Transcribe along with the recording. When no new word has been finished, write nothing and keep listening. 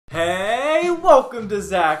Welcome to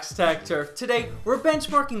Zach's Tech Turf. Today, we're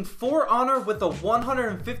benchmarking For Honor with a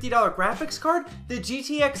 $150 graphics card, the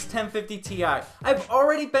GTX 1050 Ti. I've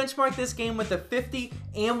already benchmarked this game with a $50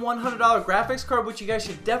 and $100 graphics card, which you guys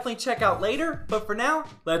should definitely check out later, but for now,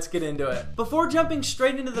 let's get into it. Before jumping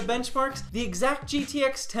straight into the benchmarks, the exact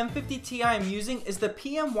GTX 1050 Ti I'm using is the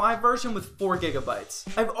PMY version with 4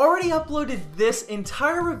 GB. I've already uploaded this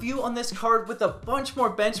entire review on this card with a bunch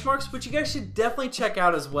more benchmarks, which you guys should definitely check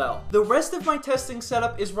out as well. The rest of my testing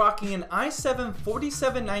setup is rocking an i7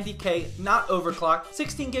 4790K, not overclocked,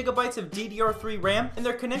 16 GB of DDR3 RAM, and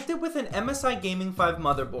they're connected with an MSI Gaming 5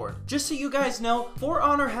 motherboard. Just so you guys know, For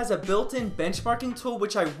Honor has a built-in benchmarking tool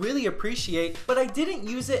which I really appreciate, but I didn't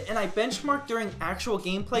use it and I benchmarked during actual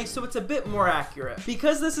gameplay, so it's a bit more accurate.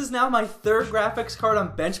 Because this is now my third graphics card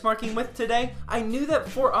I'm benchmarking with today, I knew that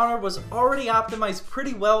For Honor was already optimized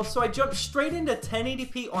pretty well, so I jumped straight into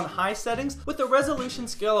 1080p on high settings with a resolution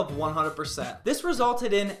scale of 100%. This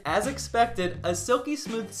resulted in, as expected, a silky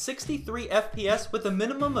smooth 63 FPS with a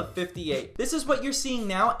minimum of 58. This is what you're seeing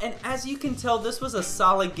now, and as you can tell, this was a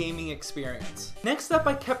solid gaming experience. Next up,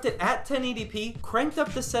 I kept it at 1080p, cranked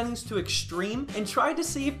up the settings to extreme, and tried to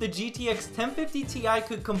see if the GTX 1050 Ti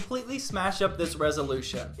could completely smash up this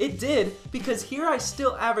resolution. It did, because here I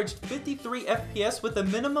still averaged 53 FPS with a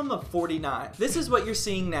minimum of 49. This is what you're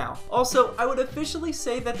seeing now. Also, I would officially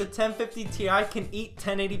say that the 1050 Ti can eat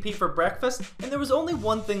 1080p for breakfast, and there was only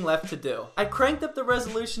one thing left to do. I cranked up the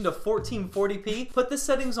resolution to 1440p, put the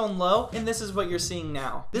settings on low, and this is what you're seeing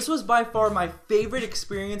now. This was by far my favorite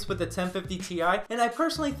experience with the 1050 Ti, and I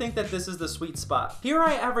personally think that this is the sweet spot. Here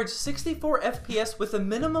I averaged 64 FPS with a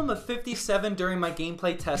minimum of 57 during my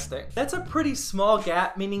gameplay testing. That's a pretty small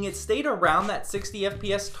gap, meaning it stayed around that 60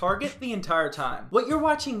 FPS target the entire time. What you're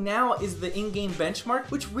watching now is the in-game benchmark,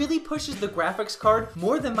 which really pushes the graphics card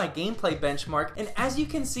more than my gameplay benchmark, and as you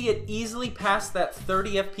can see, it easily passed that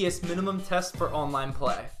 30 FPS minimum test for online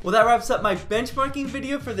play. Well, that wraps up my benchmarking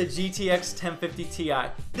video for the GTX 1050 Ti.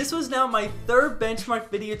 This was now my third benchmark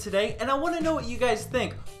video today, and I want to know what you guys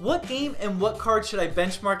think. What game and what card should I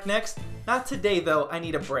benchmark next? Not today though, I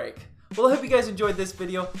need a break. Well, I hope you guys enjoyed this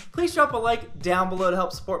video. Please drop a like down below to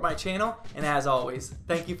help support my channel, and as always,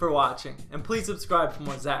 thank you for watching, and please subscribe for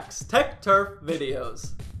more Zach's Tech Turf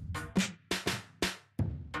videos.